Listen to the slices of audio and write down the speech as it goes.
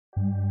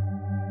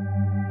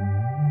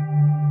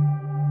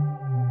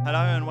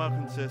Hello and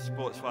welcome to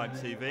Sports 5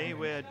 TV.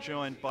 We're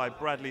joined by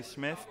Bradley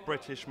Smith,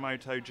 British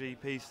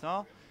MotoGP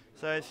star.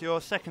 So it's your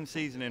second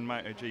season in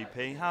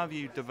MotoGP. How have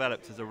you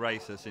developed as a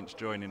racer since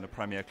joining the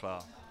Premier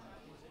class?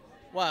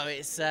 Well,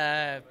 it's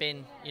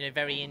been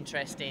very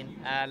interesting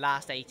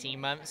last 18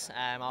 months.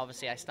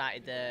 Obviously, I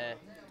started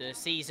the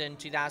season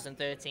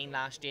 2013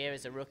 last year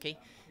as a rookie,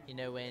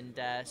 and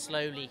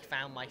slowly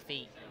found my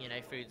feet,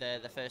 through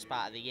the first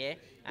part of the year,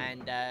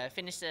 and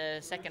finished the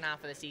second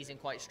half of the season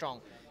quite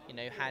strong.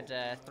 Had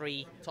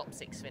 3 top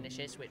 6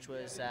 finishes, which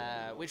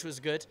was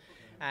good,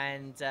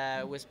 and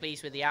was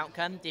pleased with the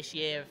outcome. This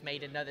year I've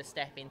made another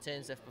step in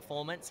terms of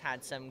performance,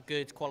 had some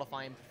good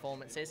qualifying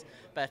performances,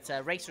 but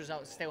race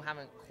results still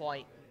haven't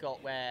quite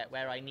got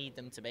where I need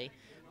them to be,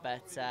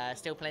 but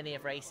still plenty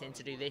of racing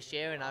to do this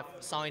year, and I've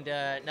signed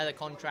another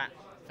contract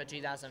for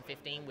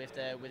 2015 with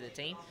the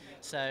team,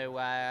 so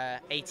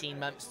 18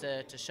 months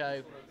to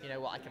show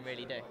what I can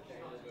really do.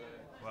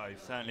 Well, you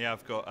certainly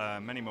have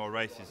got many more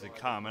races to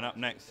come, and up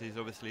next is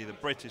obviously the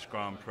British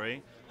Grand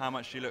Prix. How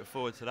much do you look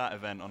forward to that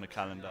event on the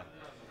calendar?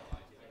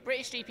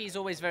 British GP is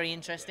always very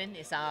interesting.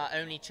 It's our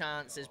only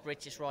chance as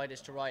British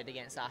riders to ride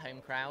against our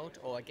home crowd,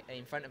 or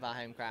in front of our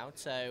home crowd.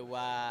 So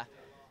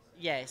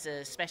yeah, it's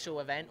a special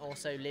event.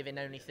 Also living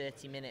only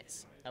 30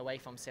 minutes away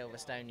from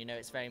Silverstone,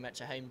 it's very much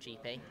a home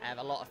GP. I have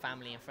a lot of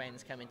family and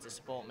friends coming to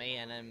support me,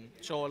 and I'm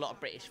sure a lot of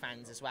British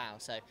fans as well.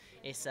 So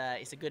it's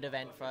a good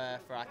event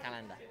for our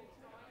calendar.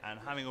 And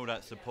having all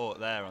that support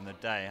there on the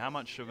day, how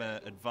much of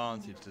an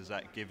advantage does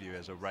that give you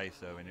as a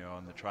racer when you're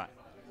on the track?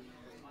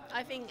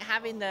 I think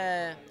having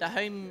the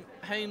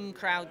home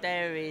crowd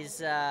there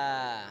is,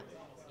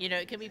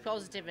 it can be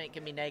positive and it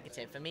can be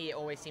negative. For me, it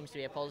always seems to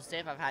be a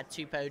positive. I've had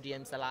 2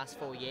 podiums the last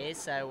 4 years,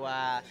 so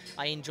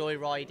I enjoy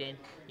riding,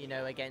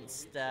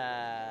 against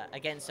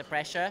the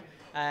pressure.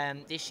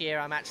 This year,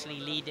 I'm actually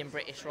leading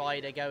British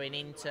rider going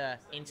into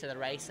the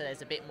race, so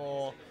there's a bit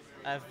more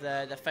of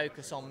the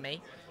focus on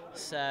me.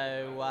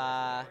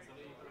 So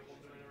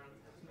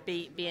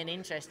be an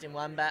interesting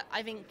one, but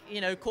I think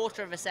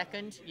quarter of a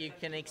second you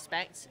can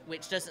expect,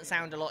 which doesn't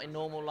sound a lot in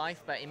normal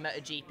life, but in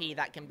MotoGP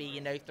that can be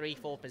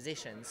 3-4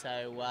 positions.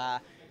 So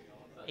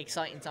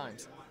exciting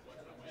times.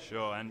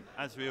 Sure, and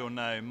as we all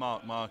know,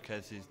 Marc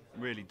Marquez is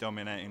really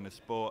dominating the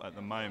sport at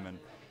the moment.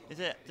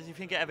 Does you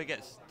think it ever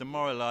gets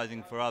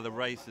demoralising for other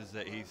racers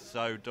that he's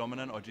so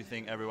dominant, or do you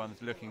think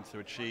everyone's looking to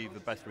achieve the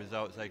best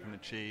results they can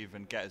achieve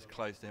and get as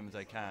close to him as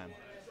they can?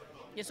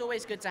 It's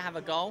always good to have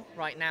a goal.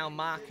 Right now,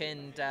 Marc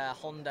and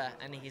Honda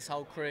and his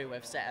whole crew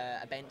have set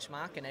a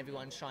benchmark, and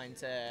everyone's trying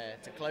to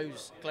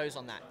close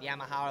on that.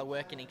 Yamaha are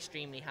working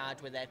extremely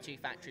hard with their 2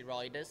 factory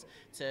riders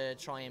to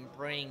try and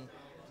bring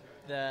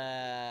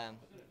the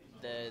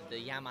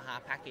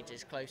Yamaha package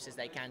as close as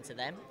they can to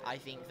them. I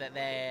think that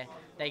they're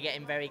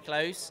getting very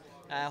close.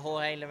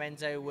 Jorge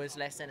Lorenzo was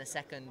less than a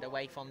second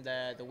away from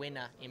the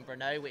winner in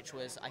Brno, which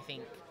was, I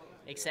think,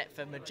 except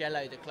for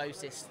Mugello, the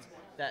closest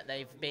that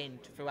they've been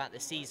throughout the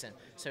season.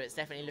 So it's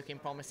definitely looking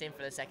promising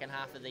for the second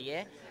half of the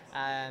year.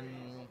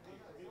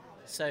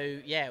 So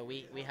yeah,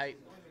 we hope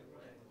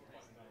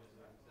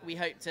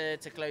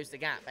to close the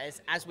gap.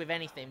 As with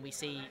anything, we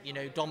see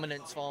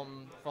dominance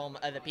from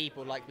other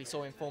people, like we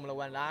saw in Formula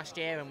 1 last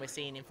year, and we're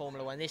seeing in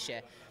Formula 1 this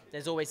year.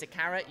 There's always a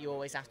carrot. You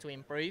always have to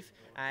improve,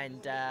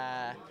 and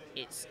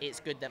it's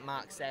good that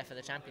Marc's there for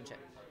the championship.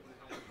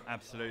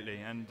 Absolutely,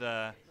 and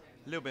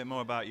a little bit more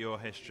about your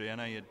history. I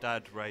know your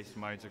dad raced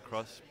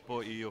motocross,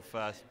 bought you your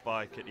first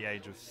bike at the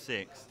age of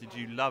 6. Did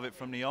you love it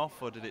from the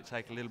off, or did it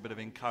take a little bit of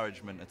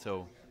encouragement at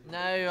all? No,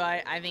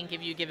 I think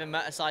if you give a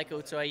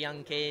motorcycle to a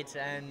young kid,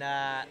 and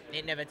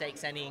it never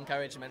takes any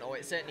encouragement, or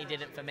it certainly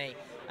didn't for me.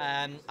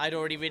 I'd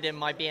already ridden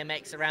my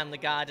BMX around the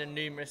garden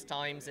numerous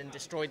times and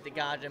destroyed the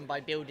garden by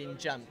building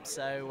jumps.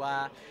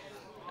 So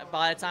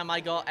by the time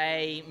I got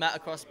a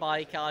motocross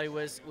bike, I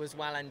was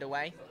well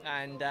underway,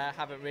 and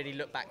haven't really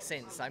looked back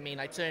since. I mean,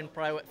 I turned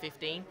pro at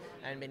 15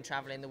 and been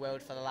traveling the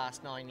world for the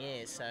last 9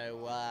 years.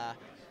 So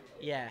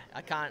yeah,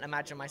 I can't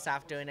imagine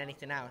myself doing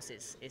anything else.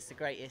 It's the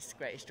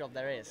greatest job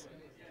there is.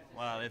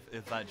 Well,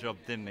 if that job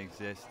didn't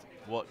exist,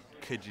 what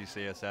could you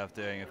see yourself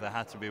doing if there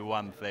had to be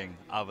one thing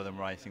other than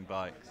racing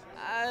bikes?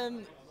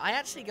 I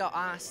actually got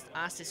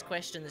asked this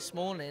question this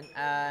morning,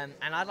 and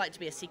I'd like to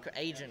be a secret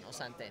agent or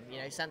something.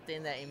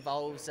 Something that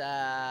involves,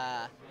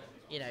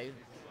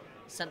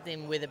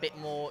 something with a bit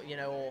more,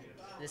 or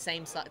the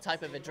same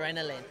type of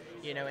adrenaline,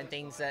 and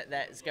things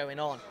that's going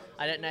on.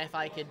 I don't know if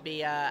I could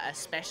be a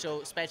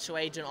special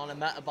agent on a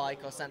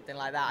motorbike or something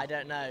like that. I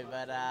don't know,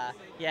 but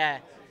yeah.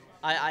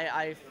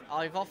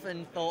 I've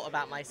often thought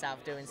about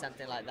myself doing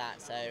something like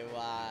that, so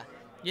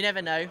you never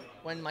know.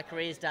 When my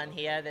career's done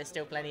here, there's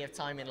still plenty of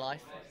time in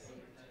life.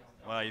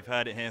 Well, you've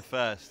heard it here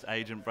first,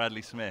 Agent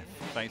Bradley Smith.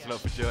 Thanks a lot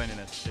for joining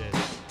us.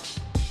 Cheers.